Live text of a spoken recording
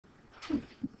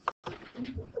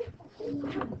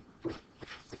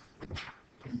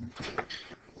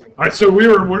All right, so we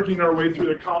were working our way through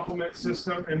the complement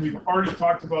system, and we've already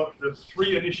talked about the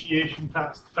 3 initiation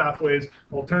pathways: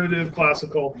 alternative,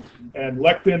 classical, and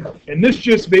lectin. And this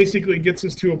just basically gets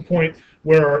us to a point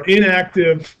where our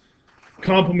inactive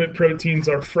complement proteins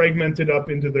are fragmented up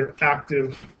into their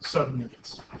active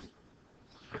subunits.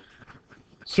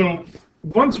 So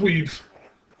once we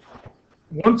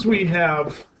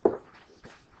have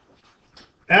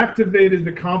activated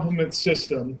the complement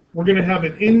system, we're going to have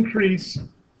an increase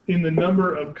in the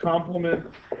number of complement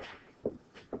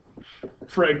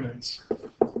fragments.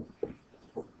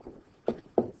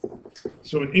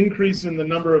 So an increase in the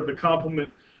number of the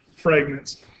complement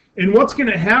fragments. And what's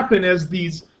going to happen as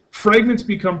these fragments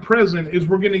become present is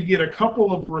we're going to get a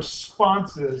couple of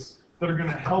responses that are going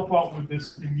to help out with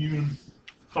this immune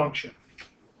function.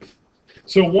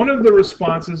 So one of the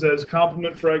responses as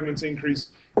complement fragments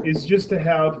increase is just to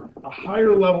have a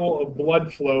higher level of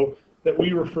blood flow that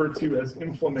we refer to as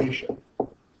inflammation.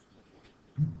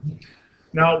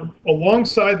 Now,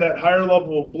 alongside that higher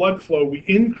level of blood flow, we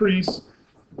increase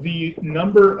the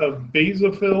number of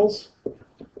basophils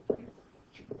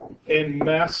and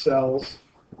mast cells.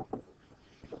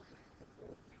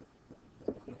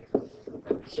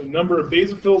 So number of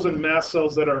basophils and mast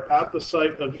cells that are at the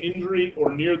site of injury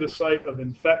or near the site of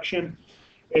infection.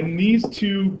 And these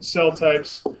 2 cell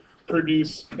types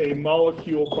produce a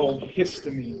molecule called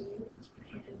histamine.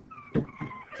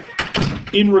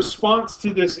 In response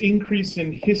to this increase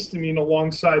in histamine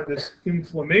alongside this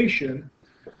inflammation,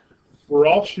 we're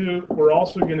also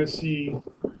going to see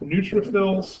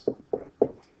neutrophils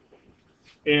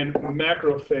and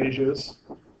macrophages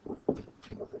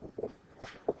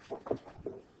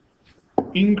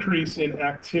increase in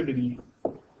activity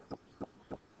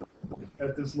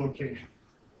at this location.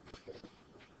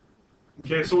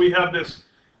 Okay, so we have this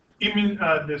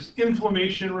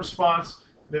inflammation response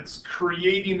that's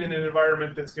creating an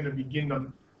environment that's going to begin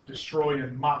to destroy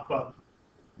and mop up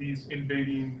these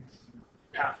invading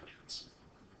pathogens.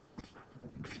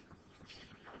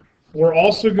 We're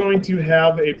also going to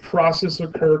have a process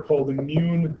occur called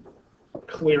immune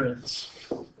clearance.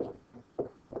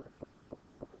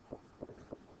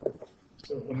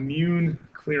 So immune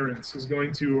clearance is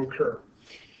going to occur.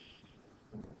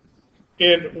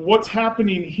 And what's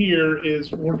happening here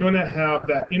is we're going to have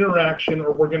that interaction,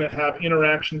 or we're going to have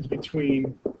interactions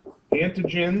between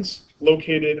antigens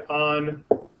located on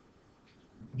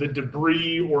the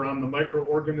debris or on the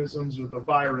microorganisms or the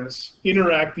virus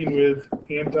interacting with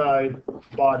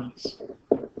antibodies,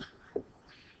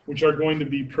 which are going to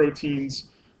be proteins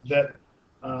that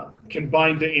can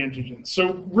bind to antigens.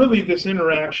 So really this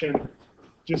interaction,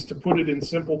 just to put it in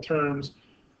simple terms,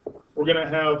 we're going to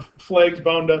have flags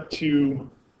bound up to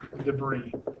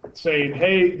debris saying,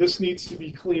 hey, this needs to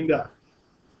be cleaned up.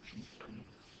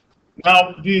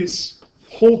 Now, this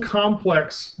whole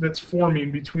complex that's forming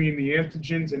between the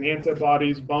antigens and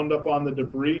antibodies bound up on the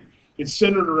debris is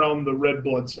centered around the red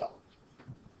blood cell.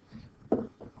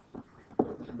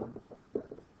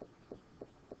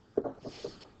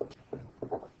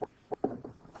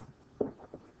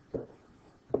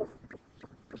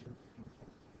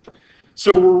 So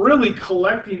we're really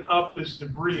collecting up this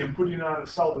debris and putting it on a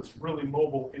cell that's really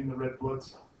mobile in the red blood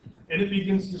cell. And it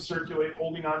begins to circulate,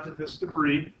 holding onto this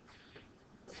debris.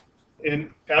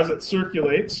 And as it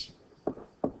circulates,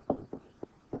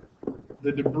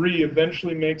 the debris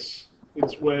eventually makes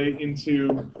its way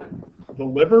into the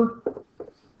liver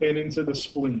and into the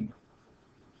spleen.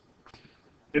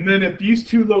 And then at these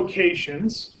 2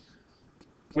 locations,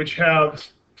 which have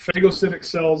phagocytic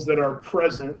cells that are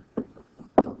present,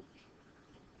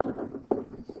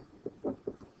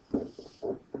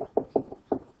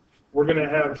 we're going to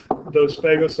have those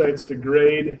phagocytes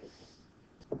degrade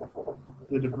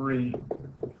the debris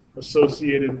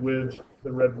associated with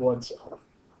the red blood cell.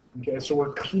 Okay, so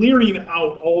we're clearing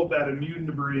out all of that immune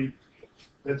debris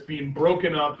that's being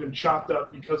broken up and chopped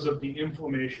up because of the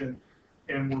inflammation,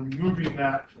 and we're moving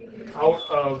that out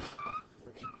of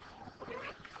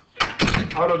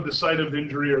the site of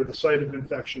injury or the site of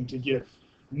infection to get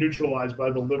neutralized by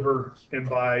the liver and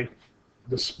by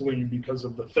the spleen because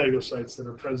of the phagocytes that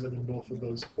are present in both of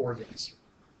those organs.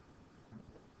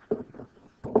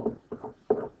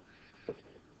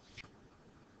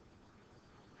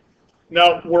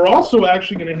 Now, we're also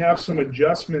actually going to have some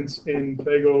adjustments in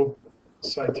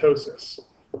phagocytosis,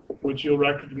 which you'll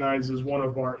recognize as one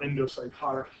of our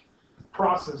endocytotic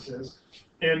processes.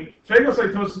 And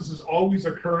phagocytosis is always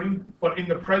occurring, but in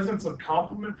the presence of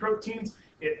complement proteins,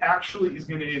 it actually is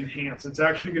going to enhance. It's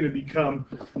actually going to become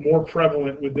more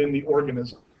prevalent within the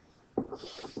organism.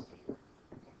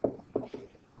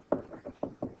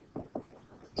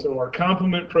 So our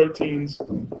complement proteins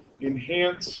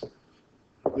enhance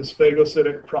this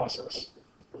phagocytic process.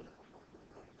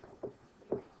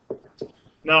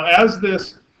 Now, as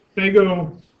this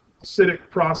phagocytic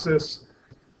process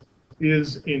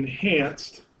is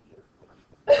enhanced,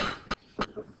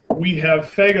 we have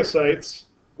phagocytes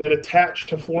that attach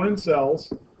to foreign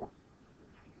cells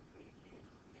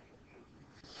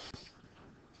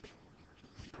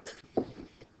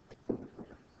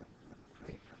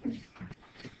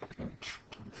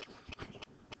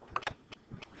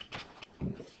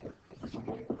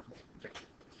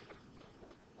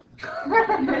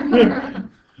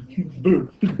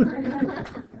Boo.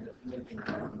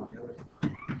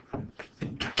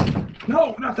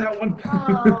 No, not that one.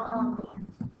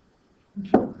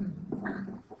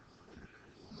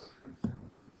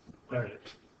 All right,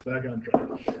 back on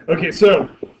track. Okay, so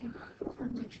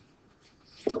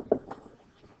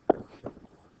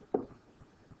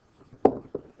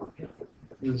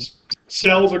these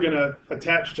cells are going to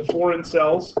attach to foreign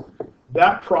cells.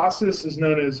 That process is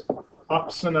known as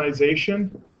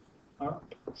opsonization.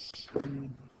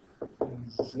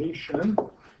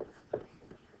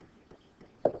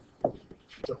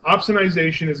 So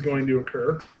opsonization is going to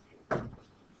occur.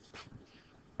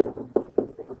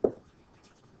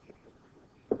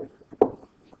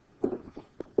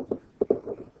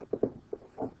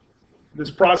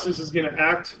 This process is going to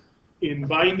act in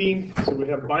binding, so we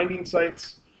have binding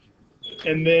sites.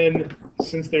 And then,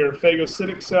 since they are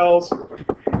phagocytic cells,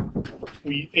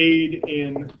 we aid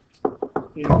in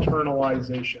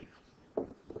internalization.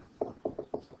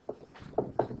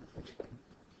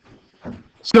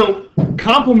 So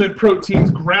complement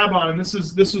proteins grab on, and this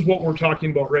is what we're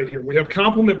talking about right here. We have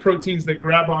complement proteins that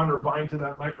grab on or bind to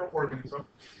that microorganism,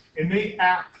 and they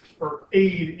act or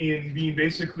aid in being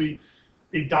basically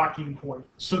a docking point,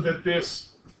 so that this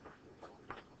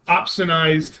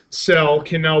opsonized cell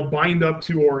can now bind up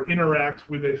to or interact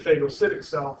with a phagocytic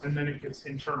cell, and then it gets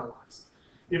internalized.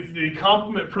 If the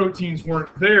complement proteins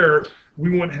weren't there, we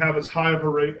wouldn't have as high of a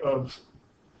rate of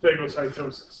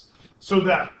phagocytosis. So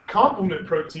that complement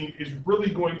protein is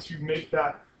really going to make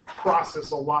that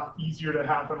process a lot easier to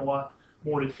happen, a lot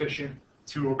more efficient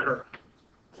to occur.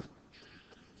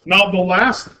 Now, the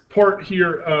last part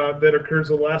here that occurs,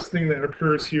 the last thing that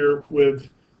occurs here with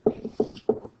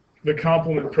the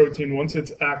complement protein, once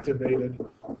it's activated,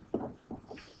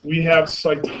 we have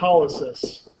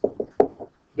cytolysis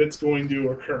that's going to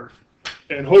occur.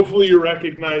 And hopefully you're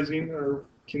recognizing or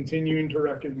continuing to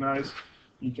recognize,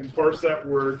 you can parse that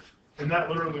word, and that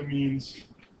literally means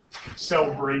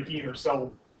cell breaking or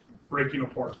cell breaking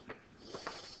apart.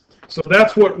 So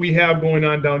that's what we have going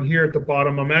on down here at the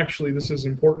bottom. This is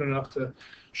important enough to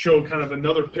show kind of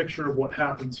another picture of what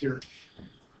happens here.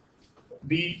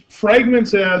 The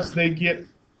fragments, as they get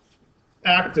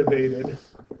activated,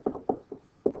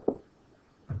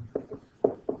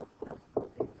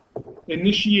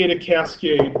 initiate a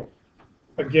cascade,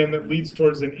 again, that leads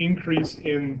towards an increase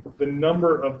in the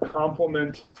number of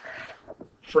complement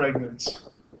fragments.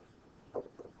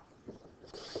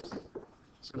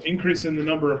 So increase in the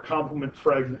number of complement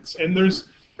fragments. And there's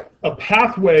a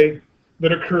pathway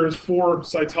that occurs for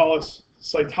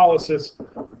cytolysis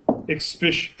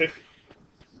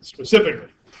specifically.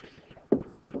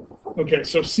 Okay,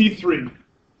 so C3,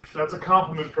 that's a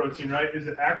complement protein, right? Is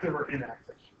it active or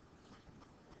inactive?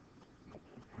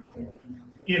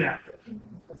 Inactive,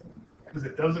 because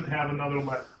it doesn't have another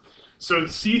letter. So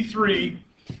C3,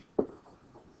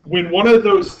 when one of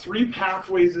those three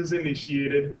pathways is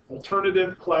initiated,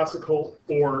 alternative, classical,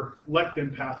 or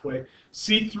lectin pathway,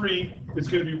 C3 is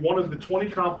going to be one of the 20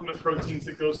 complement proteins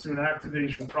that goes through an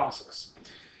activation process.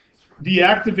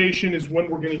 Deactivation is when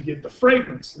we're going to get the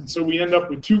fragments, and so we end up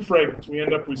with two fragments. We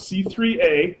end up with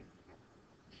C3A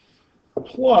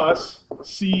plus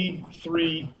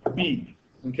C3B.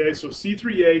 Okay, so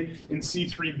C3A and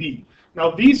C3B. Now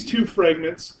these two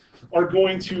fragments are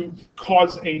going to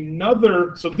cause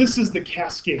another, so this is the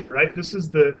cascade, right? This is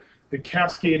the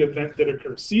cascade event that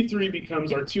occurs. C3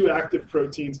 becomes our two active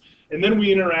proteins, and then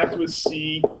we interact with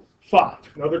C5,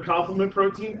 another complement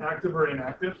protein, active or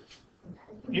inactive?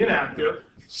 Inactive.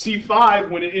 C5,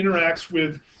 when it interacts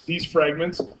with these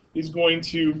fragments, is going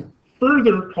to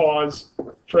further cause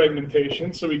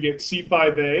fragmentation, so we get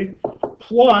C5A,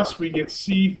 plus we get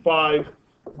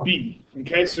C5B.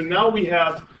 Okay, so now we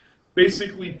have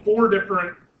basically four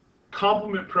different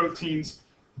complement proteins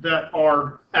that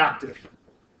are active.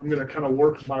 I'm going to kind of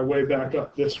work my way back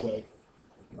up this way.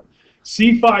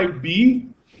 C5B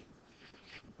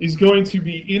is going to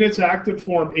be, in its active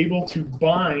form, able to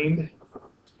bind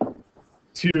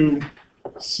to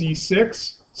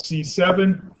C6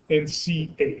 C7, and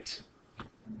C8.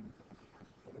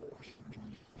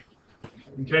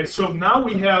 Okay, so now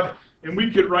we have, and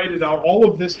we could write it out, all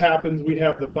of this happens, we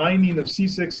have the binding of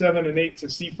C6, 7, and 8 to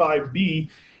C5b,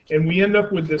 and we end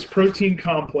up with this protein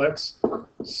complex,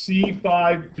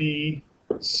 C5b,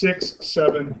 6,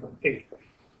 7, 8.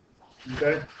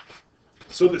 Okay?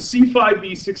 So the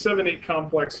C5b, 6, 7, 8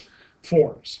 complex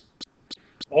forms,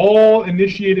 all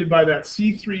initiated by that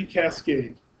C3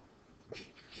 cascade.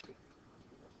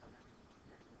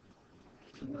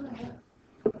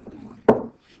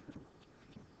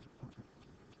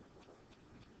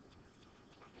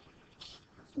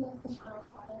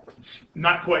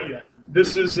 Not quite yet.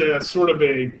 This is a sort of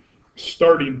a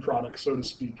starting product, so to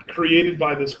speak, created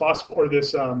by this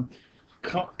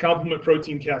complement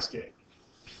protein cascade.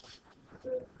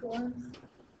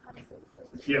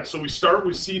 Yeah, so we start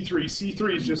with C3.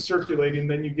 C3 is just circulating,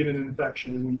 then you get an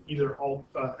infection, and we either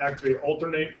activate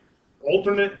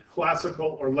alternate,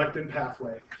 classical, or lectin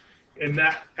pathway. And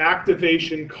that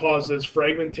activation causes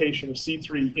fragmentation of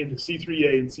C3 into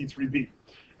C3a and C3b.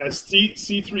 As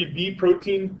C3b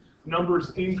protein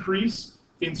numbers increase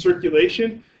in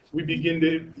circulation, we begin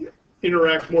to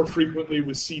interact more frequently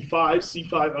with C5.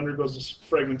 C5 undergoes this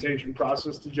fragmentation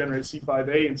process to generate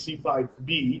C5a and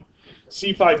C5b.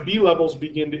 C5b levels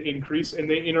begin to increase, and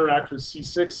they interact with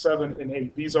C6, 7, and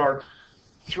 8. These are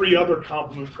three other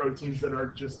complement proteins that are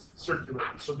just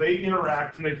circulating. So they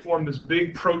interact, and they form this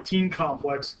big protein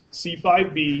complex,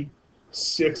 C5b,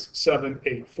 6, 7,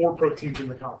 8. 4 proteins in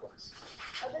the complex.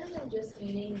 Other than just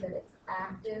meaning that it's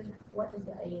active, what does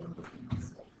the A and B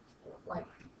stand for? Like,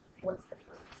 what's the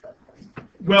purpose of it?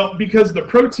 Well, because the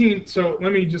protein, so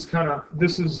let me just kind of,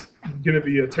 this is going to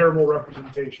be a terrible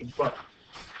representation, but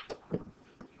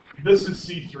this is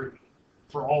C3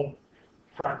 for all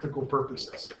practical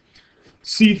purposes.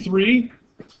 C3,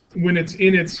 when it's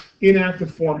in its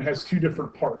inactive form, has two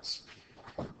different parts.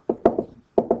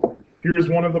 Here's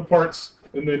one of the parts,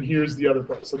 and then here's the other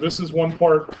part. So this is one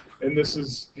part, and this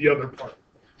is the other part.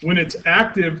 When it's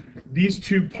active, these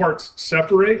two parts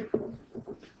separate,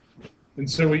 and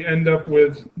so we end up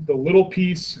with the little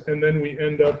piece, and then we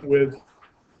end up with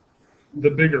the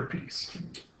bigger piece.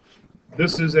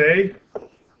 This is A,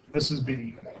 this is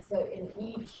B. Okay, so in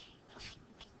each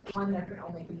one, there can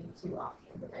only be 2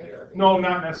 options, A or B. No,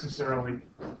 not necessarily.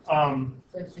 So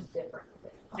it's just different.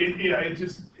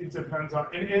 It depends on,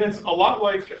 and it's a lot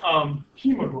like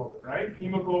hemoglobin, right?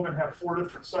 Hemoglobin have 4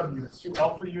 different subunits, 2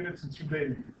 alpha units and 2 beta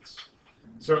units.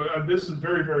 So this is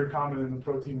very, very common in the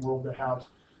protein world to have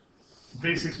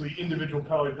basically individual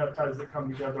polypeptides that come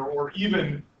together, or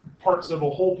even parts of a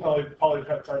whole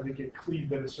polypeptide that get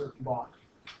cleaved at a certain bond.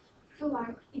 So,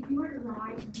 like, if you were to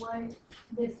write what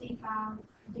the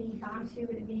C5b binds to,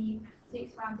 would it be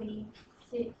 6,5b,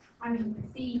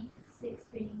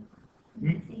 C6b,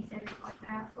 C7 like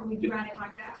that, or would you write it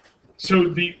like that?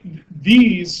 So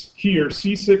these here,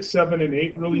 C6, 7, and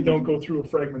 8, really don't go through a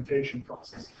fragmentation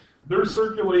process. They're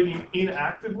circulating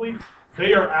inactively.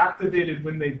 They are activated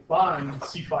when they bind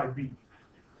C5b.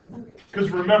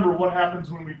 Because remember, what happens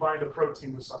when we bind a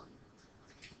protein with something?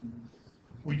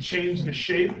 We change the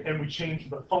shape and we change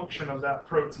the function of that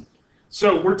protein.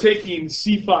 So we're taking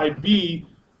C5b,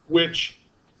 which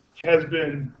has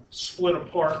been split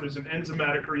apart. There's an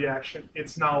enzymatic reaction.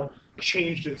 It's now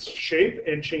changed its shape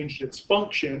and changed its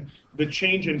function. The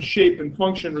change in shape and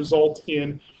function result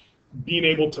in being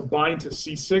able to bind to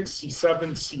C6,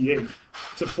 C7, C8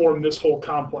 to form this whole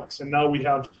complex. And now we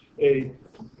have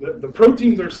the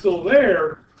proteins are still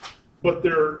there, but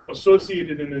they're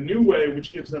associated in a new way,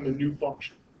 which gives them a new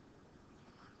function.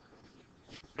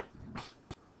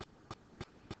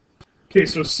 Okay,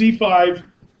 so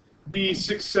C5b,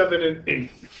 6, 7, and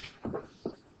 8.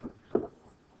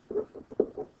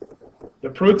 The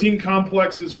protein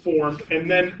complex is formed, and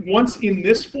then once in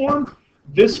this form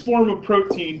of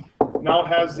protein now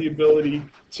has the ability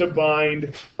to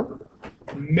bind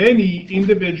many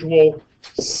individual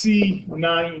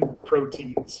C9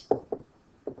 proteins.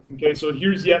 Okay, so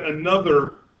here's yet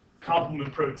another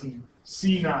complement protein,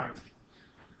 C9.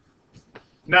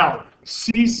 Now,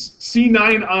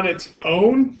 C9 on its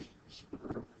own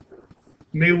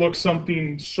may look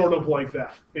something sort of like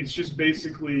that. It's just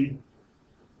basically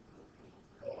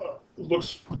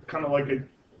looks kind of like a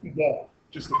wall,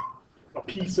 just a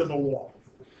piece of a wall.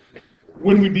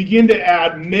 When we begin to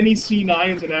add many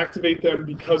C9s and activate them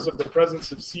because of the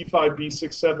presence of C5b,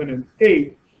 6, 7, and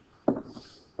 8,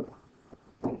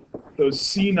 those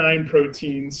C9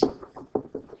 proteins,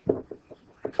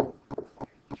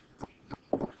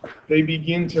 they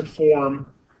begin to form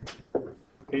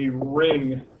a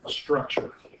ring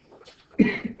structure.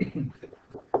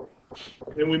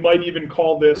 And we might even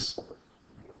call this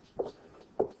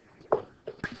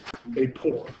a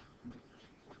pore.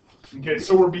 Okay,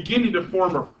 so we're beginning to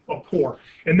form a pore.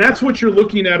 And that's what you're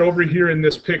looking at over here in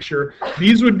this picture.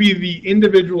 These would be the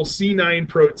individual C9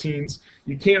 proteins.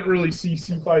 You can't really see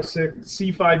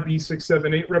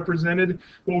C5b678 represented,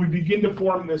 but we begin to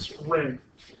form this ring.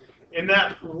 And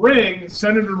that ring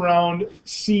centered around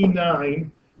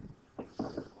C9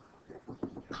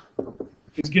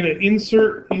 is going to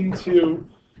insert into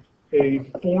a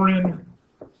foreign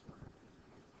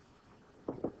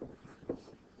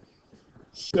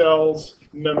cell's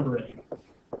membrane.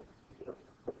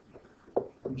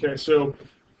 Okay, so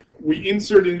we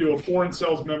insert into a foreign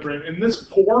cell's membrane, and this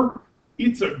pore,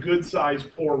 it's a good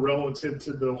sized pore relative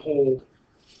to the whole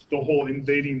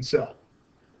invading cell.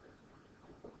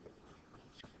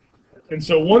 And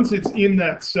so once it's in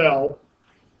that cell,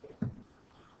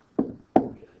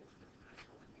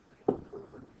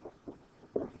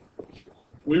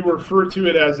 we refer to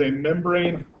it as a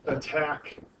membrane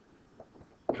attack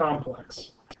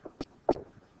complex.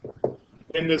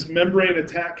 And this membrane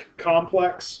attack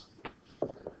complex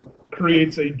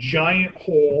creates a giant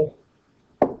hole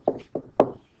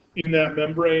in that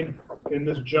membrane, and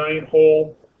this giant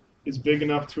hole is big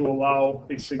enough to allow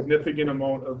a significant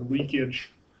amount of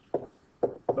leakage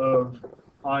of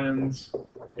ions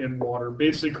in water.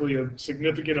 Basically, a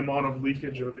significant amount of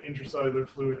leakage of intracellular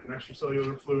fluid and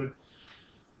extracellular fluid.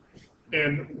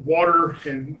 And water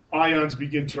and ions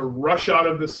begin to rush out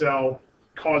of the cell,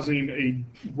 causing a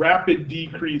rapid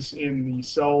decrease in the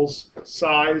cell's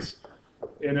size,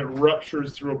 and it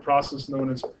ruptures through a process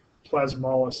known as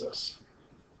plasmolysis.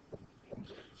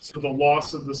 So the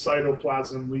loss of the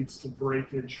cytoplasm leads to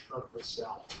breakage of the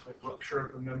cell, like rupture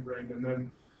of the membrane, and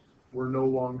then we're no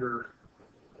longer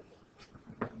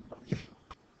an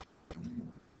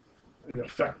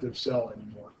effective cell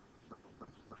anymore.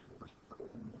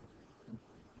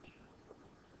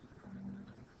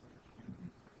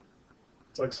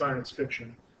 It's like science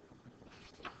fiction.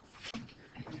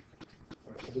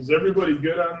 Is everybody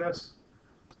good on this?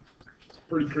 It's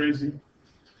pretty crazy.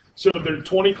 So there are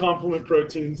 20 complement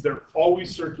proteins. They're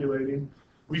always circulating.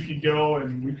 We could go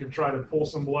and we could try to pull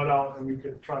some blood out and we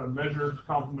could try to measure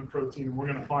complement protein, and we're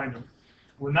going to find them.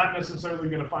 We're not necessarily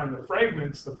going to find the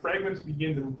fragments. The fragments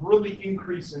begin to really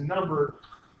increase in number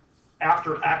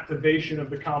after activation of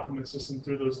the complement system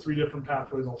through those three different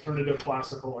pathways: alternative,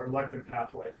 classical, or lectin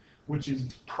pathway, which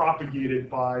is propagated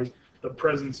by the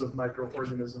presence of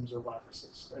microorganisms or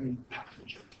viruses, any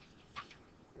pathogen.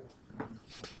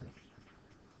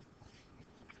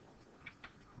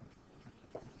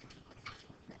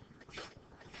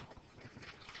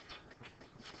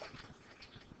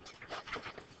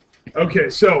 Okay,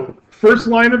 so first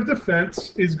line of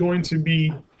defense is going to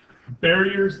be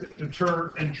barriers that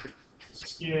deter entry,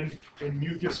 skin and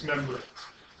mucous membranes.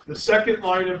 The second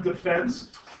line of defense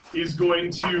is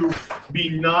going to be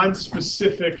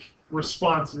non-specific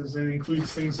responses, and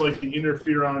includes things like the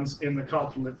interferons and the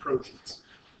complement proteins.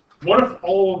 What if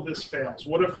all of this fails?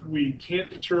 What if we can't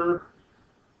deter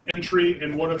entry,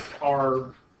 and what if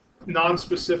our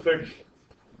non-specific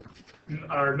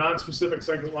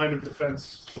second line of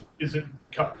defense isn't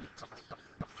covered?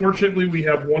 Fortunately, we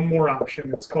have one more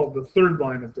option. It's called the third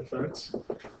line of defense.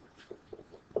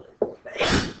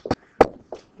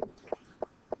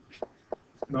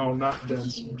 No, not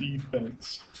dense,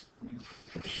 defense.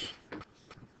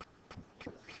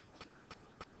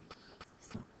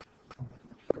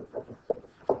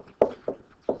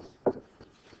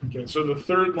 Okay, so the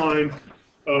third line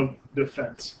of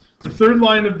defense. The third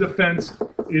line of defense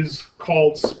is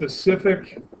called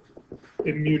specific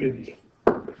immunity.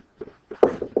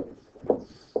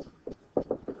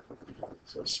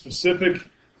 So specific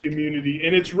immunity,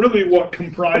 and it's really what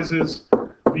comprises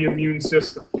the immune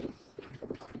system.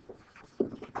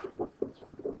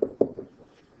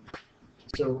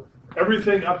 So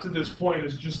everything up to this point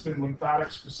has just been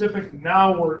lymphatic specific.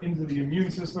 Now we're into the immune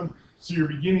system, so you're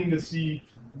beginning to see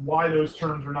why those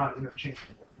terms are not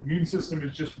interchangeable. Immune system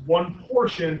is just one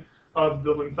portion of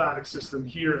the lymphatic system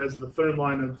here as the third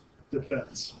line of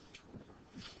defense.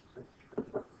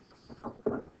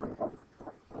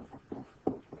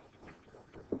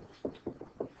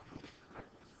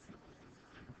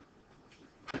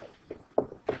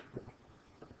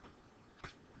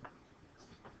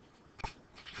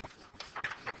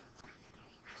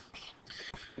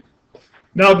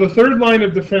 Now, the third line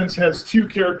of defense has two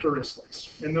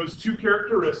characteristics, and those two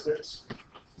characteristics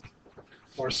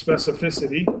are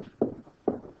specificity,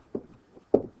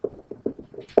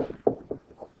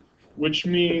 which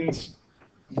means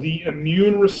the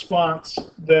immune response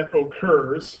that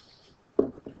occurs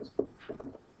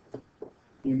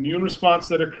The immune response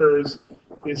that occurs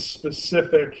is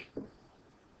specific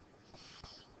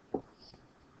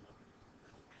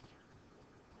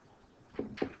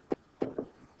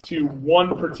to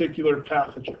one particular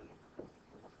pathogen.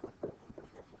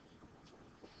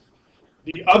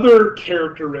 The other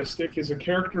characteristic is a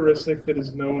characteristic that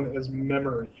is known as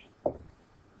memory.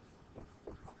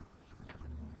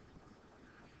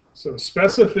 So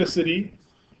specificity,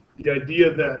 the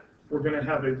idea that we're going to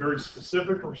have a very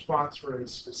specific response for a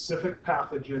specific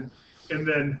pathogen, and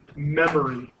then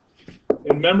memory.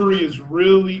 And memory is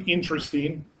really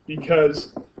interesting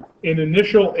because in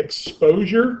initial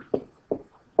exposure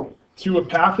to a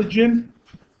pathogen,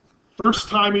 first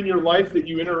time in your life that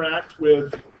you interact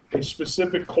with a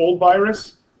specific cold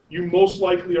virus, you most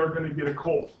likely are going to get a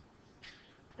cold.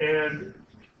 And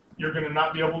you're going to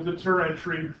not be able to deter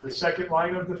entry. The second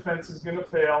line of defense is going to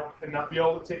fail and not be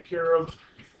able to take care of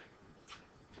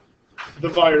the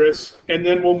virus. And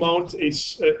then we'll mount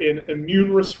an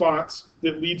immune response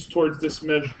that leads towards this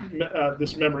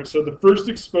memory. So the first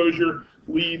exposure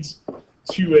leads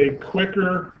to a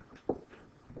quicker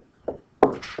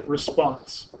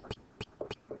response.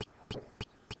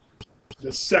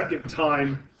 The second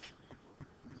time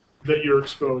that you're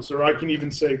exposed, or I can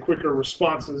even say quicker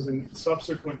responses in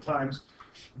subsequent times,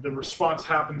 the response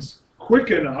happens quick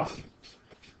enough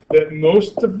that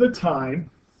most of the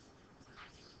time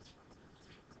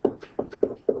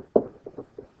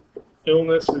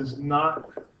illness is not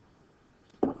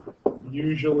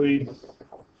usually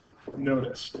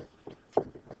noticed.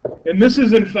 And this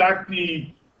is in fact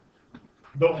the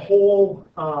whole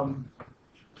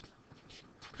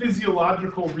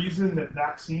physiological reason that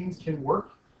vaccines can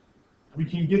work. We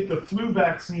can get the flu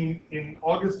vaccine in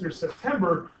August or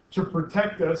September to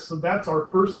protect us, so that's our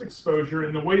first exposure,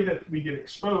 and the way that we get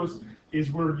exposed is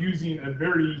we're using a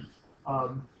very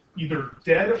either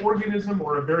dead organism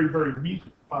or a very, very weak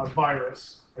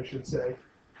virus, I should say,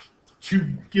 to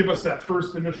give us that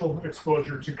first initial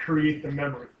exposure to create the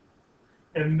memory.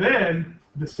 And then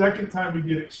the second time we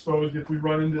get exposed, if we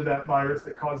run into that virus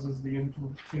that causes the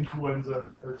influenza,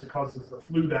 or that causes the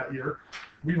flu that year,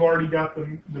 we've already got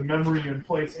the memory in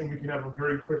place, and we can have a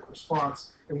very quick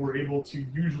response, and we're able to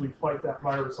usually fight that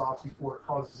virus off before it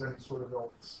causes any sort of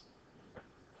illness.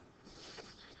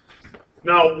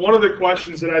 Now, one of the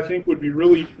questions that I think would be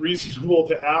really reasonable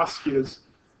to ask is,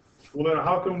 well, then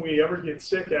how come we ever get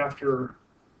sick after,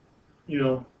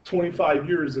 25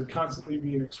 years of constantly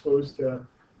being exposed to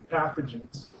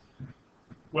pathogens?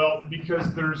 Well,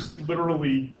 because there's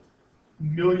literally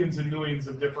millions and millions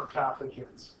of different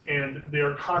pathogens, and they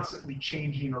are constantly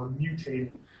changing or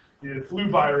mutating. The flu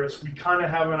virus, we kind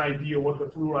of have an idea what the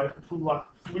flu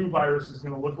virus is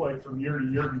going to look like from year to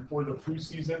year before the flu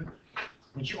season,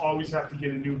 but you always have to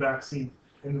get a new vaccine.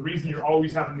 And the reason you're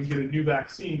always having to get a new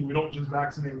vaccine, we don't just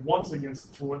vaccinate once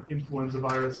against the influenza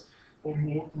virus, but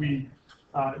we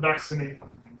vaccinate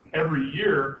every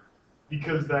year,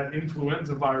 because that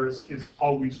influenza virus is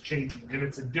always changing, and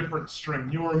it's a different strain.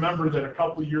 You'll remember that a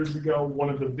couple of years ago, one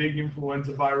of the big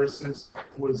influenza viruses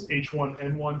was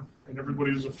H1N1, and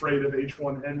everybody was afraid of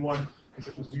H1N1 because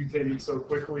it was mutating so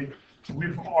quickly.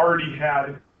 We've already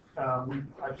had,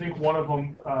 I think one of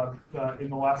them in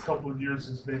the last couple of years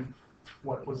has been,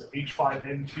 what was it,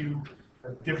 H5N2,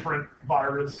 a different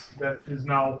virus that is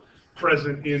now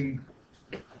present in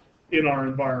our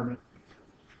environment.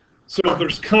 So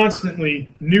there's constantly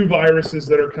new viruses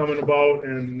that are coming about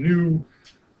and new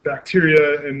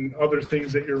bacteria and other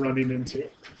things that you're running into.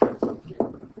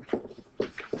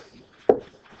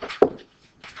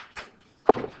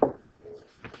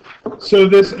 So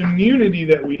this immunity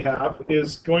that we have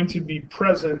is going to be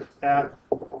present at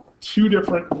two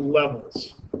different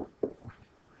levels.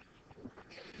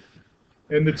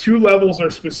 And the two levels are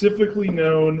specifically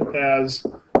known as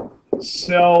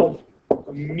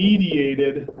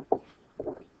cell-mediated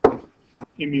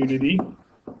immunity,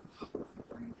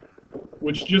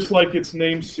 which, just like its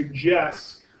name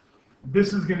suggests,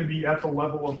 this is going to be at the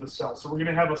level of the cell. So we're going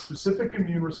to have a specific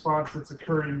immune response that's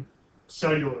occurring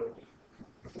cellularly.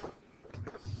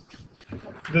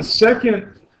 The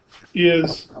second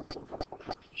is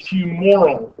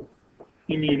humoral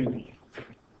immunity.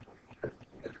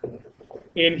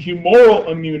 In humoral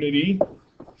immunity,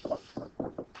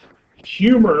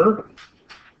 humor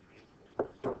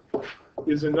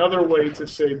is another way to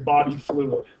say body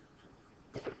fluid.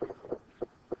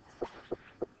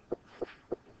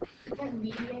 Is that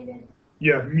mediated?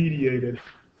 Yeah, mediated.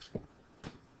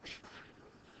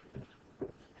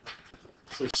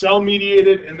 So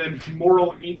cell-mediated, and then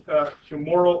humoral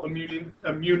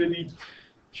immunity.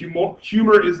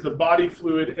 Humor is the body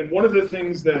fluid, and one of the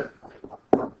things that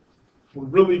we're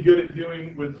really good at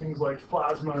doing with things like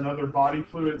plasma and other body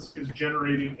fluids is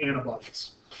generating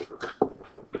antibodies.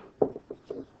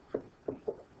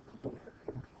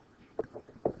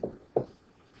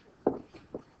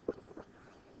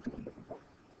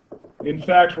 In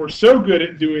fact, we're so good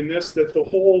at doing this that the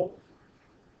whole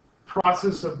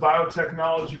process of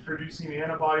biotechnology producing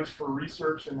antibodies for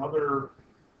research and other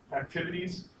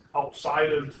activities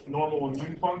outside of normal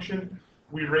immune function,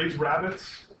 we raise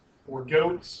rabbits or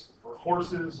goats or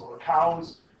horses or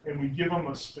cows, and we give them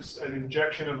an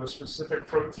injection of a specific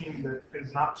protein that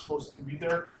is not supposed to be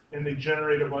there, and they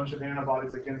generate a bunch of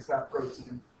antibodies against that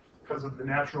protein because of the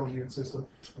natural immune system,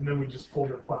 and then we just pull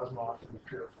their plasma off and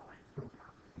purify.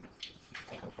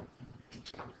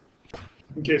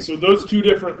 Okay, so those two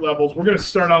different levels. We're going to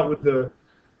start out with the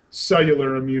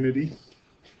cellular immunity.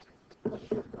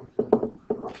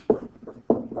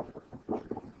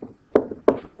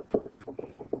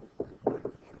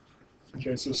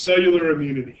 Okay, so cellular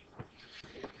immunity.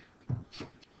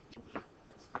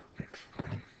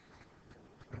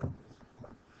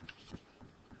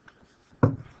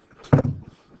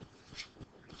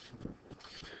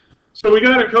 So we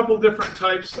got a couple different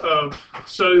types of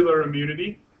cellular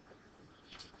immunity.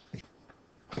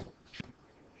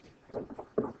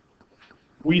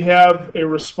 We have a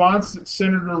response that's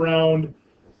centered around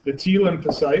the T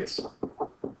lymphocytes.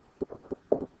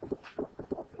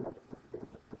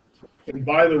 And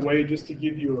by the way, just to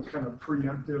give you a kind of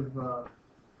preemptive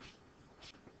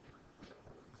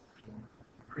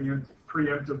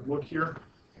look here.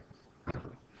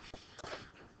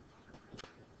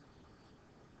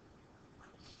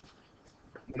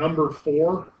 Number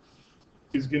 4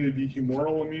 is going to be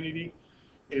humoral immunity,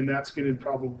 and that's going to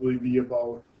probably be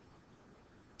about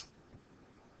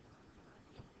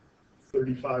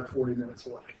 35, 40 minutes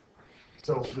away.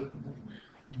 So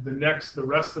the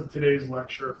rest of today's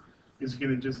lecture is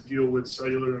going to just deal with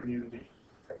cellular immunity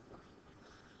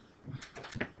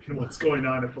and what's going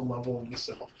on at the level of the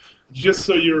cell. Just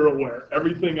so you're aware,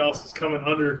 everything else is coming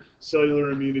under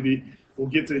cellular immunity. We'll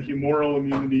get to humoral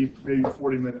immunity maybe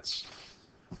 40 minutes.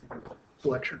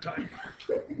 Lecture time.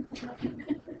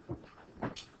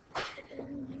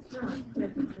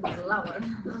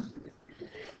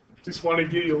 Just want to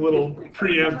give you a little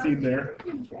preempting there.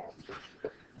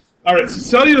 All right, so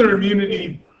cellular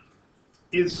immunity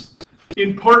is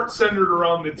in part centered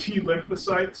around the T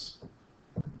lymphocytes.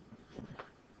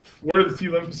 Where are the T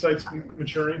lymphocytes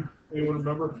maturing? Anyone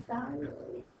remember?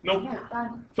 Nope.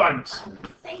 Thymus.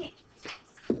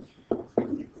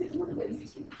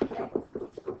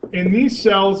 And these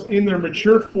cells, in their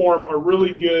mature form, are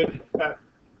really good at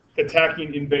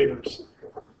attacking invaders.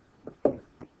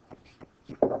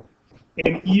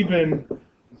 And even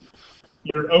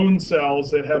your own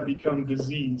cells that have become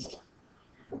diseased.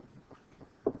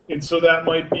 And so that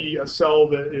might be a cell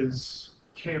that is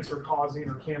cancer-causing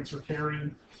or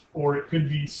cancer-carrying, or it could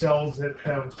be cells that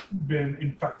have been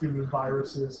infected with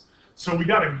viruses. So we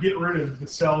got to get rid of the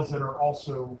cells that are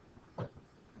also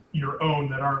your own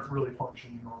that aren't really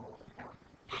functioning normally.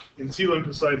 And T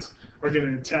lymphocytes are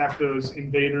going to attack those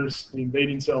invaders, the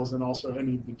invading cells, and also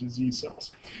any of the disease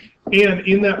cells. And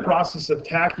in that process of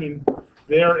attacking,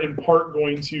 they're in part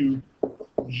going to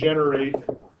generate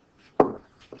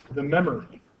the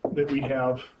memory that we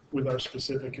have with our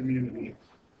specific immunity.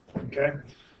 Okay?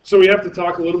 So we have to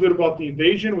talk a little bit about the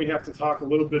invasion. We have to talk a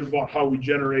little bit about how we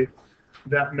generate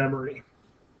that memory.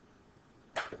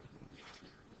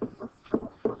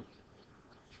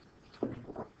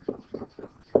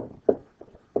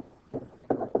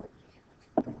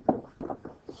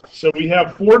 So we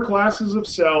have 4 classes of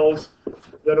cells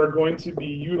that are going to be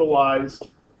utilized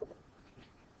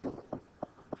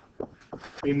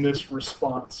in this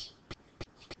response.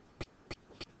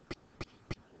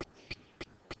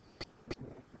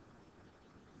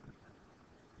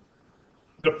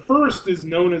 The first is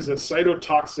known as a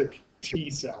cytotoxic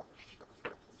T cell.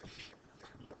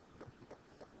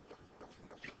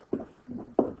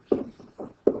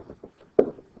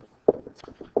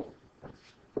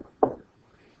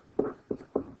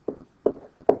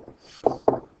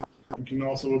 You can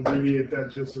also abbreviate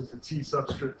that just as a T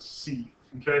subscript C.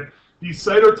 Okay? These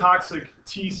cytotoxic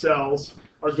T cells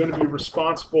are going to be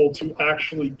responsible to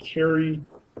actually carry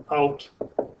out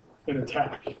an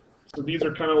attack. So these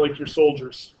are kind of like your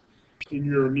soldiers in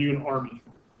your immune army.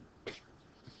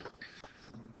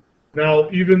 Now,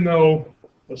 even though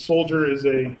a soldier is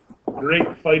a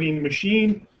great fighting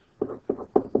machine,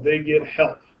 they get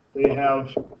help. They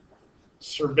have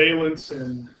surveillance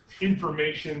and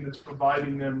information that's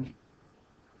providing them,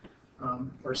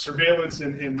 or surveillance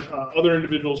and other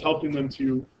individuals helping them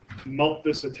to mount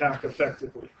this attack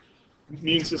effectively.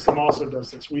 immune system also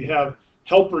does this. We have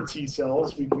helper T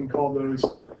cells. We can call those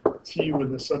T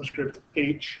with a subscript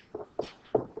H.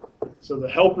 So the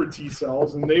helper T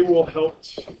cells, and they will help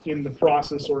in the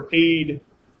process or aid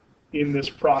in this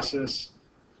process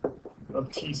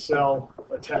of T cell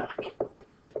attack.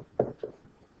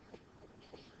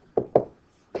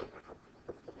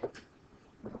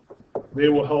 They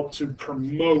will help to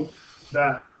promote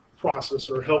that process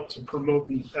or help to promote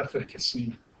the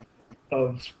efficacy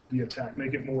of the attack,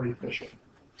 make it more efficient.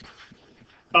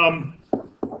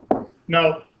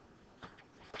 Now,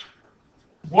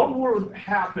 what would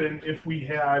happen if we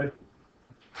had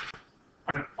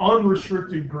an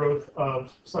unrestricted growth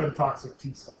of cytotoxic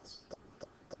T cells?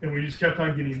 And we just kept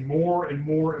on getting more and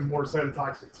more and more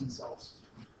cytotoxic T cells.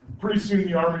 Pretty soon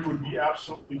the army would be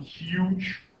absolutely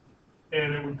huge,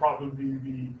 and it would probably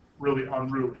be really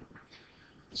unruly.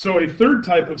 So a third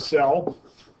type of cell,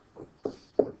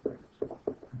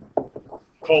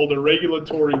 called a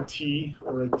regulatory T,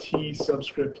 or a T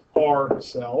subscript R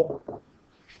cell,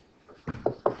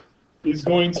 is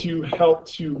going to help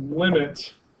to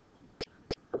limit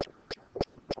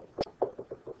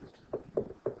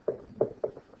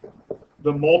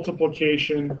the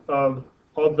multiplication of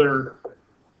other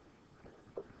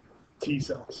T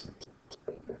cells.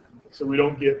 So we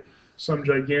don't get some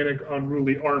gigantic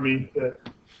unruly army that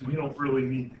we don't really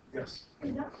need. Yes?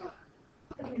 Is that what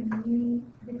like an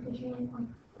immune deficient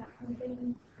on that kind of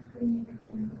thing?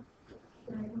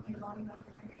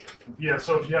 Yeah,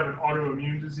 so if you have an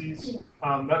autoimmune disease,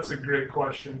 that's a great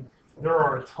question. There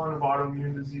are a ton of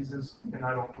autoimmune diseases, and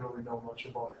I don't really know much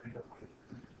about any of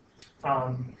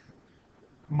them.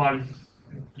 My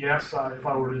guess, if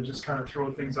I were to just kind of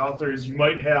throw things out there, is you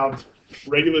might have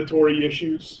regulatory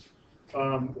issues,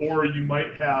 or you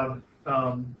might have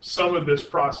some of this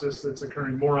process that's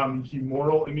occurring more on the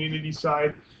humoral immunity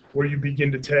side, where you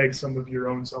begin to tag some of your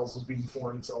own cells as being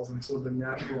foreign cells, and so the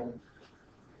natural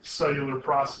cellular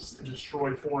process to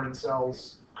destroy foreign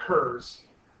cells occurs,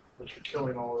 but you're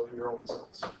killing all of your own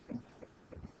cells.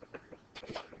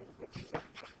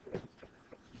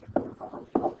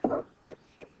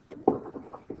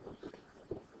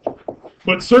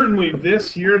 But certainly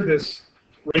this here, this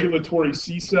regulatory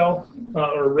C cell,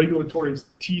 or regulatory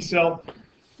T cell,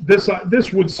 this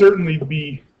would certainly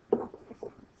be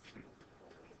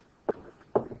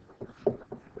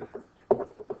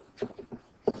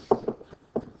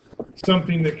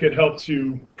something that could help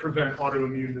to prevent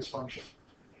autoimmune dysfunction.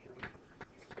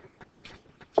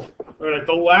 All right,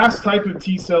 the last type of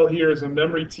T cell here is a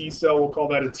memory T cell. We'll call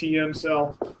that a TM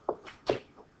cell,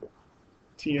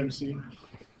 TMC.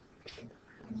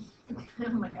 Oh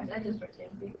my gosh, I just wrote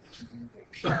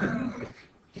TMC.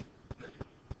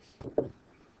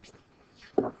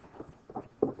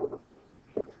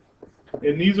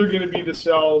 And these are going to be the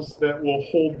cells that will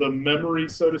hold the memory,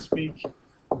 so to speak,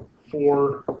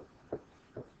 for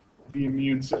the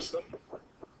immune system.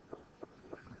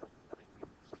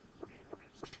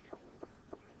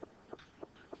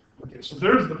 Okay, so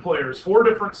there's the players. 4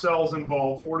 different cells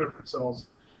involved, 4 different cells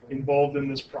involved in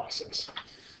this process.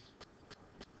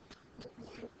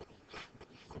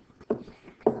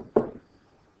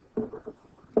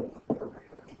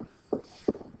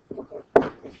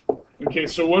 Okay,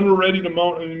 so when we're ready to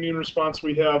mount an immune response,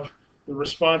 we have the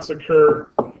response occur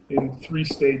in 3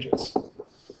 stages.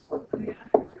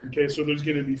 Okay, so there's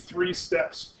going to be 3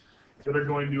 steps that are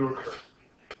going to occur.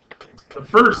 The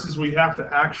first is we have to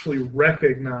actually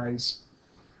recognize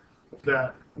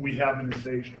that we have an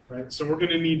invasion, right? So we're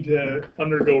going to need to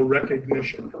undergo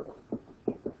recognition.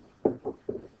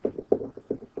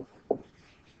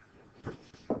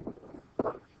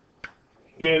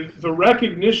 And the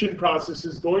recognition process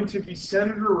is going to be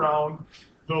centered around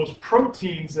those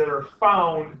proteins that are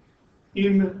found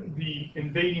in the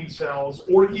invading cells,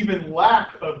 or even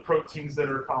lack of proteins that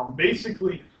are found.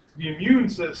 Basically, the immune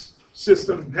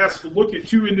system has to look at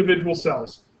 2 individual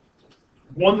cells,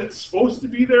 one that's supposed to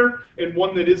be there and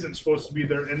one that isn't supposed to be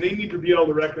there, and they need to be able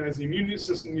to recognize, the immune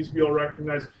system needs to be able to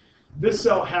recognize, this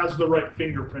cell has the right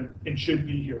fingerprint and should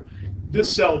be here. This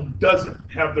cell doesn't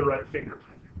have the right fingerprint.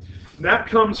 And that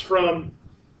comes from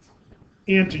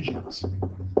antigens.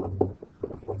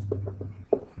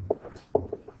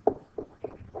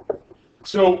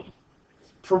 So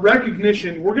for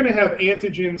recognition, we're going to have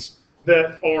antigens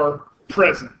that are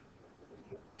present.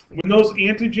 When those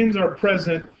antigens are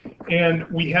present and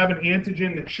we have an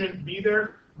antigen that shouldn't be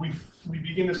there, we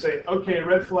begin to say, okay,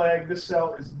 red flag, this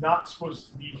cell is not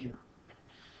supposed to be here.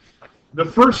 The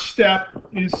first step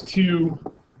is to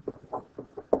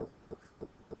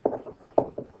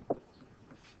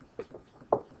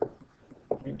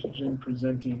antigen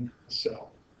presenting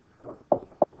cell.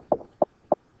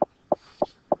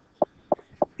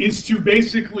 is to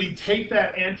basically take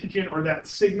that antigen or that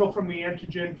signal from the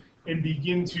antigen and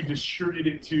begin to distribute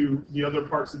it to the other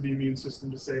parts of the immune system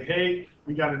to say, hey,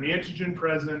 we got an antigen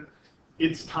present.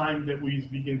 It's time that we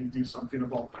begin to do something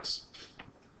about this.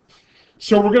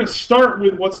 So we're going to start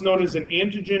with what's known as an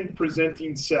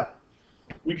antigen-presenting cell.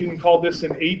 We can call this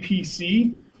an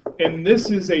APC, and this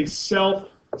is a self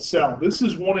cell. This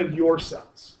is one of your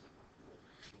cells.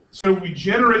 So we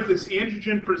generate this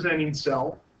antigen-presenting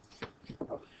cell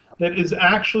that is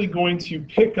actually going to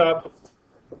pick up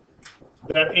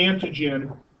that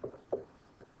antigen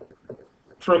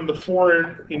from the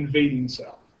foreign invading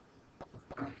cell.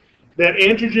 That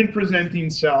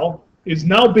antigen-presenting cell is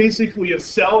now basically a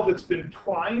cell that's been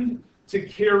primed to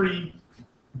carry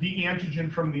the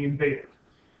antigen from the invader.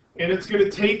 And it's going to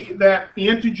take that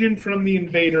antigen from the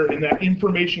invader and that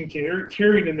information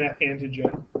carried in that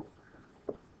antigen.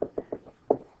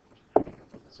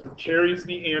 So it carries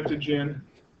the antigen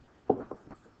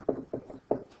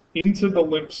into the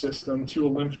lymph system to a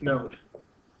lymph node.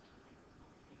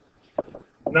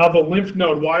 Now the lymph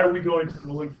node, why are we going to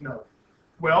the lymph node?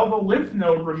 Well, the lymph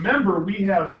node, remember, we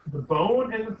have the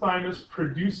bone and the thymus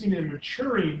producing and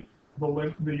maturing the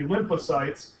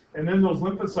lymphocytes, and then those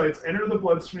lymphocytes enter the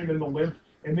bloodstream in the lymph,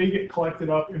 and they get collected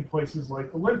up in places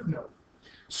like the lymph node.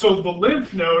 So the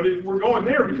lymph node, we're going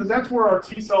there because that's where our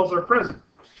T cells are present.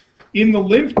 In the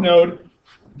lymph node,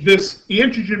 this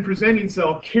antigen-presenting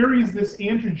cell carries this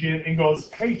antigen and goes,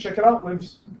 hey, check it out,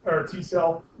 T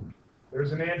cell.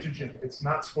 There's an antigen. It's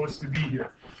not supposed to be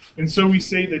here. And so we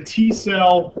say the T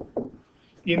cell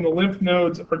in the lymph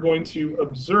nodes are going to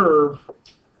observe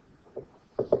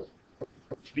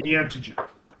the antigen.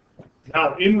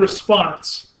 Now, in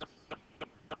response,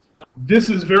 this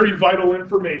is very vital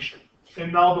information.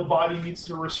 And now the body needs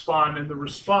to respond. And the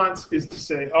response is to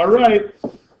say, all right,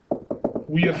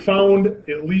 we have found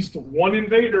at least one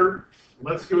invader.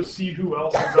 Let's go see who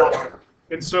else is out there.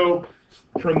 And so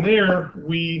from there,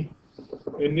 we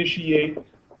initiate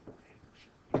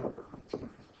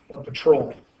a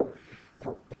patrol.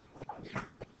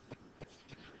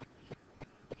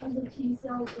 Are the T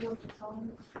cells the ones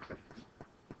patrolling?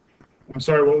 I'm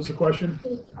sorry, what was the question?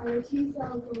 Are the T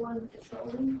cells the ones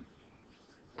patrolling?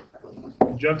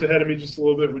 You jumped ahead of me just a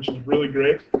little bit, which is really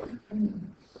great.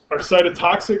 Our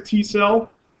cytotoxic T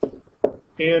cell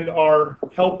and our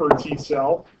helper T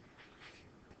cell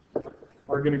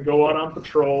are going to go out on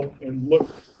patrol and look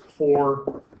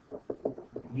for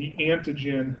the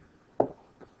antigen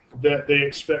that they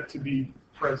expect to be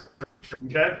present.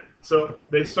 Okay? So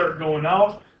they start going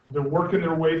out, they're working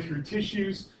their way through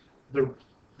tissues, they're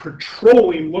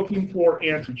patrolling, looking for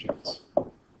antigens.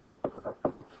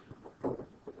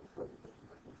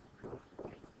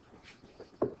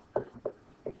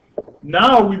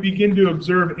 Now we begin to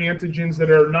observe antigens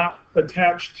that are not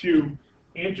attached to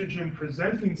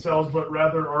antigen-presenting cells, but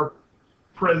rather are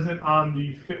present on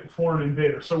the foreign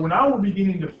invader. So we're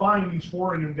beginning to find these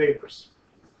foreign invaders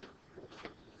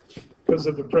because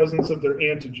of the presence of their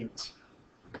antigens.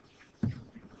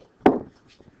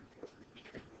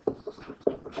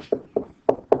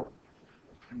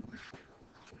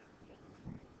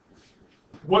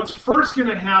 What's first going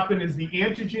to happen is the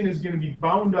antigen is going to be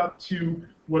bound up to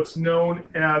what's known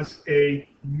as a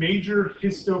major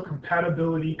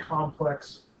histocompatibility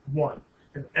complex 1,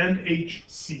 an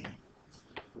MHC.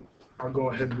 I'll go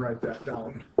ahead and write that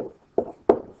down.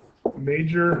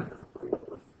 Major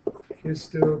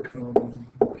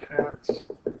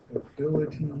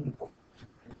histocompatibility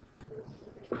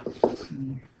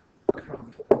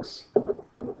complex.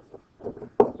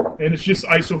 And it's just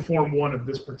isoform 1 of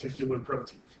this particular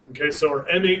protein. Okay, so our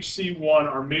MHC1,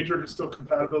 our major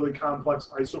histocompatibility complex,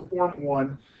 isoform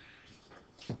 1.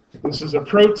 This is a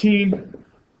protein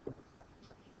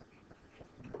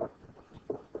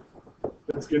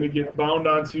that's going to get bound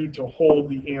onto to hold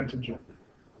the antigen.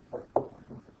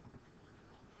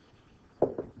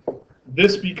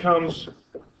 This becomes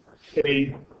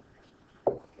a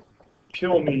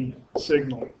kill me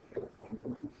signal.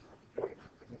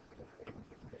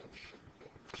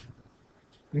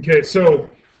 Okay, so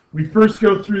we first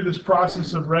go through this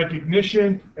process of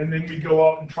recognition, and then we go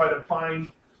out and try to find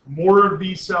more of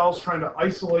these cells, trying to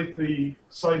isolate the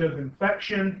site of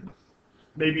infection.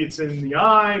 Maybe it's in the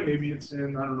eye, maybe it's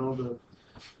in, I don't know, the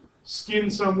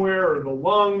skin somewhere or the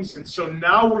lungs. And so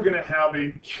now we're going to have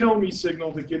a kill me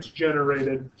signal that gets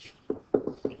generated.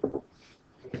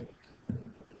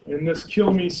 And this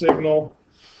kill me signal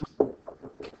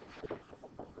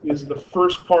is the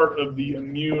first part of the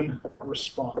immune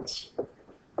response.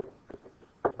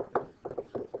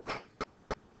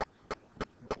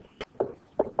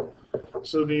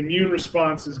 So the immune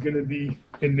response is going to be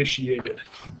initiated.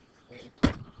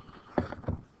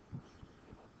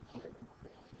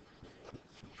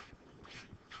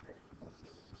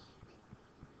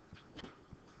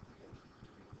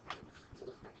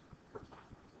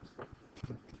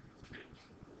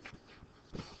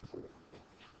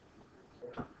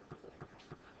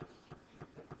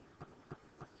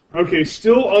 Okay,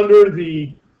 still under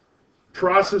the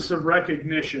process of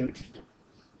recognition.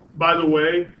 By the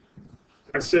way,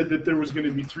 I said that there was going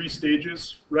to be 3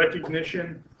 stages: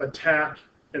 recognition, attack,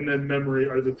 and then memory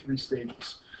are the 3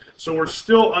 stages. So we're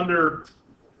still under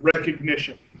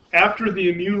recognition. After the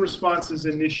immune response is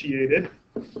initiated,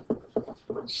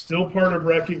 still part of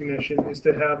recognition is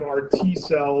to have our T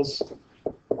cells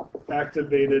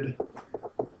activated,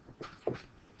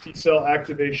 T cell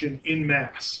activation in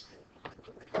mass.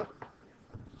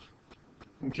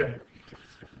 Okay.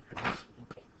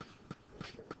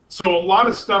 So a lot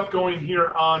of stuff going here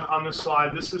on this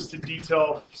slide. This is to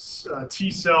detail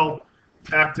T cell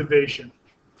activation.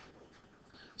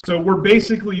 So we're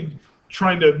basically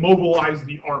trying to mobilize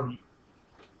the army.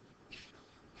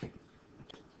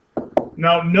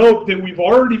 Now note that we've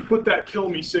already put that kill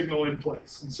me signal in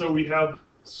place. And so we have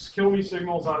kill me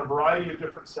signals on a variety of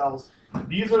different cells.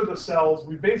 These are the cells.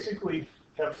 We basically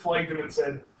have flagged them and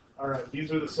said, all right,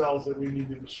 these are the cells that we need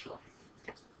to destroy.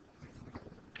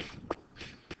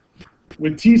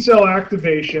 With T cell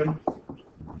activation,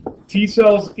 T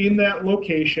cells in that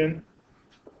location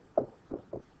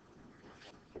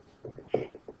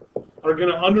are going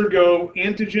to undergo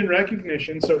antigen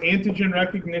recognition. So antigen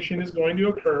recognition is going to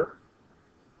occur.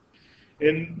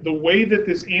 And the way that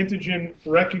this antigen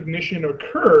recognition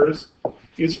occurs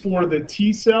is for the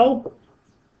T cell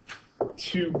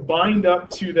to bind up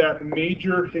to that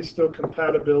major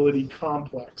histocompatibility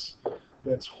complex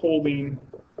that's holding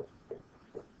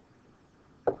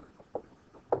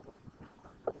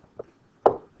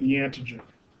the antigen.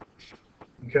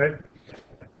 Okay?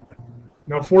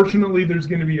 Now, fortunately, there's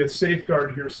going to be a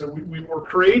safeguard here. So we're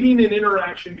creating an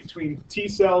interaction between T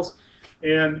cells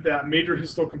and that major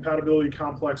histocompatibility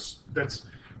complex that's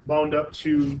bound up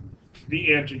to the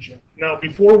antigen. Now,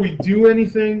 before we do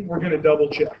anything, we're going to double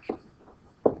check.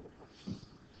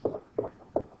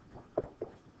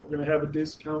 We're going to have a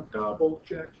discount double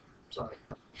check. Sorry.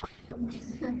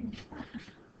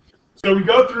 So we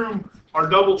go through our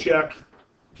double check,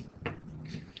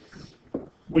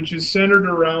 which is centered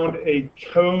around a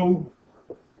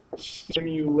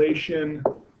co-stimulation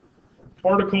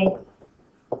particle.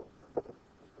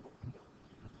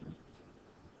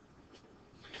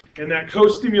 And that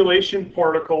co-stimulation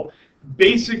particle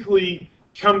basically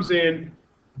comes in,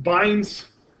 binds,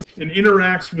 and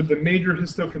interacts with the major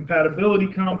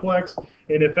histocompatibility complex.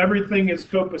 And if everything is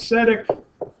copacetic,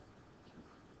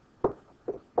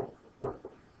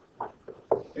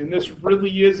 and this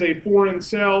really is a foreign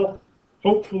cell,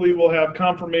 hopefully we'll have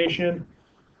confirmation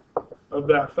of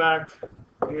that fact.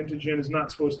 The antigen is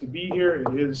not supposed to be here.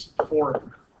 It is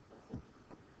foreign.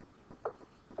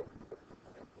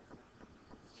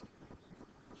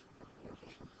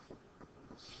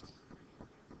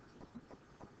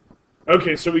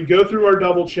 Okay, so we go through our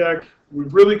double check.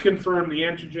 We've really confirmed the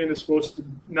antigen is supposed to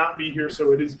not be here,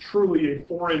 so it is truly a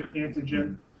foreign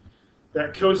antigen.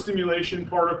 That co-stimulation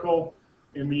particle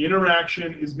and the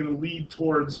interaction is going to lead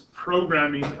towards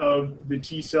programming of the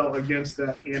T cell against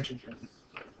that antigen.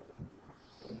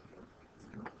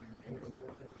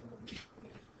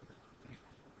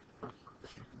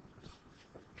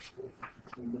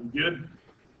 Good?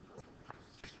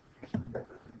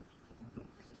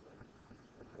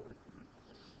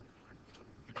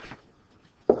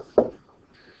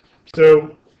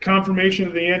 So confirmation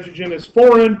of the antigen is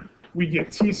foreign, we get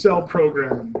T cell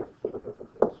programming.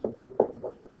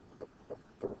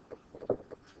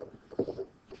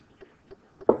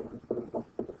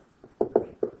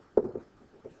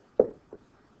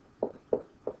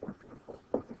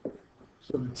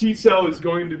 So the T cell is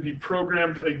going to be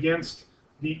programmed against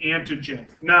the antigen.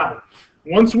 Now,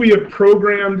 once we have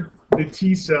programmed the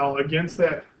T cell against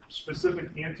that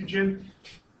specific antigen,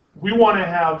 we want to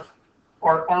have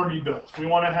our army built. We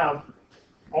want to have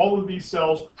all of these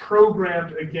cells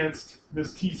programmed against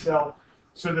this T cell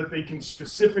so that they can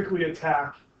specifically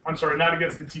attack, I'm sorry, not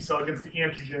against the T cell, against the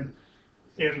antigen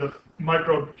and the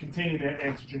microbe containing that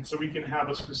antigen, so we can have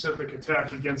a specific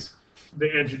attack against the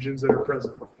antigens that are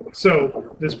present.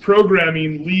 So this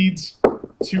programming leads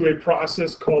to a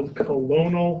process called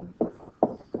clonal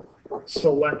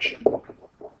selection.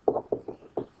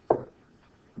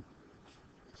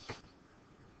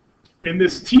 In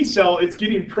this T cell, it's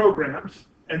getting programmed,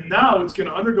 And now it's going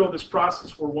to undergo this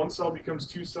process where one cell becomes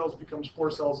 2 cells, becomes 4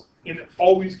 cells, and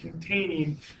always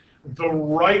containing the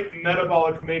right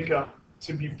metabolic makeup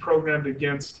to be programmed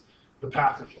against the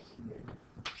pathogen.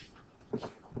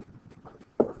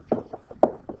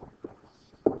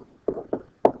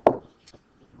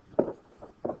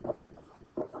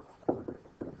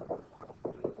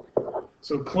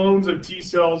 So clones of T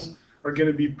cells are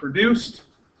going to be produced.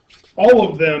 All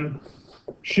of them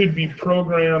should be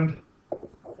programmed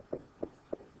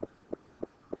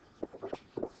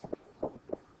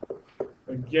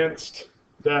against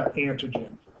that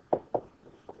antigen.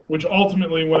 Which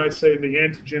ultimately, when I say the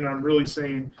antigen, I'm really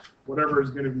saying whatever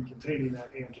is going to be containing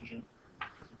that antigen.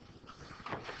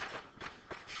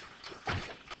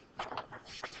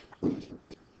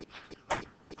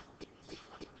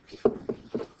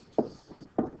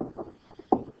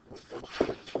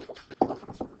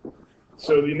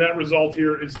 So the net result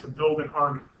here is to build an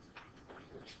army.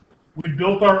 We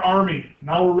built our army.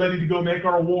 Now we're ready to go make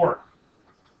our war.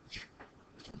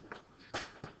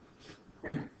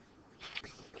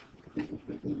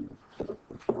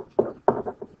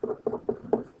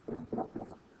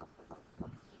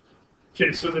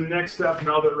 Okay, so the next step,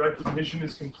 now that recognition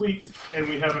is complete and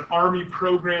we have an army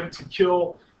programmed to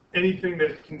kill anything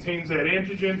that contains that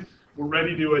antigen, we're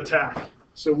ready to attack.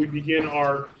 So we begin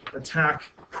our attack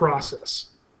process.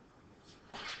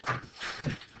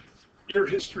 Your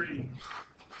history.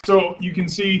 So you can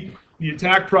see the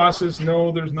attack process.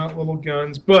 No, there's not little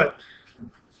guns, but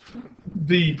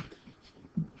the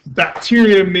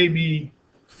bacteria may be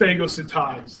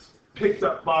phagocytized, picked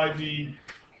up by the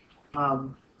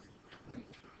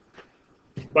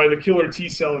killer T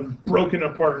cell and broken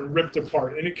apart and ripped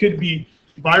apart. And it could be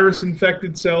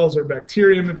virus-infected cells or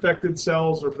bacterium-infected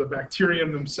cells or the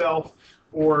bacterium themselves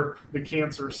or the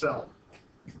cancer cell.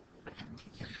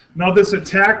 Now this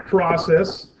attack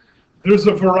process, there's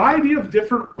a variety of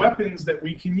different weapons that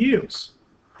we can use.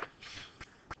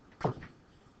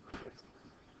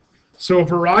 So a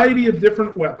variety of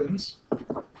different weapons.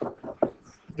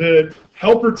 The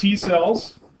helper T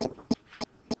cells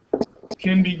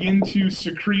can begin to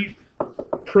secrete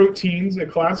proteins, a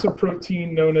class of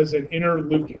protein known as an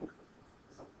interleukin.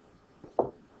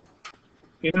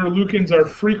 Interleukins are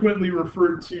frequently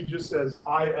referred to just as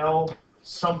IL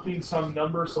something, some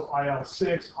number, so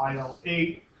IL-6,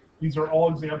 IL-8. These are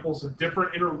all examples of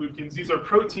different interleukins. These are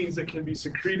proteins that can be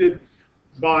secreted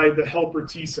by the helper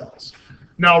T cells.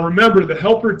 Now remember, the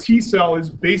helper T cell is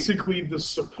basically the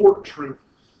support troop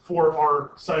for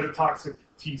our cytotoxic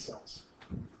T cells.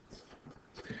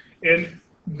 And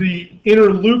the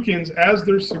interleukins, as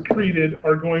they're secreted,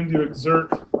 are going to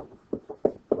exert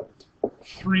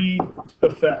 3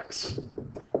 effects.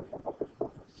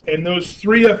 And those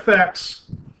 3 effects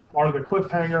are the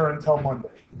cliffhanger until Monday.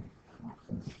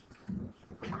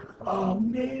 Oh,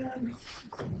 man.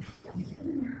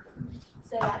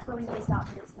 So that's when we stop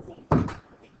this disease.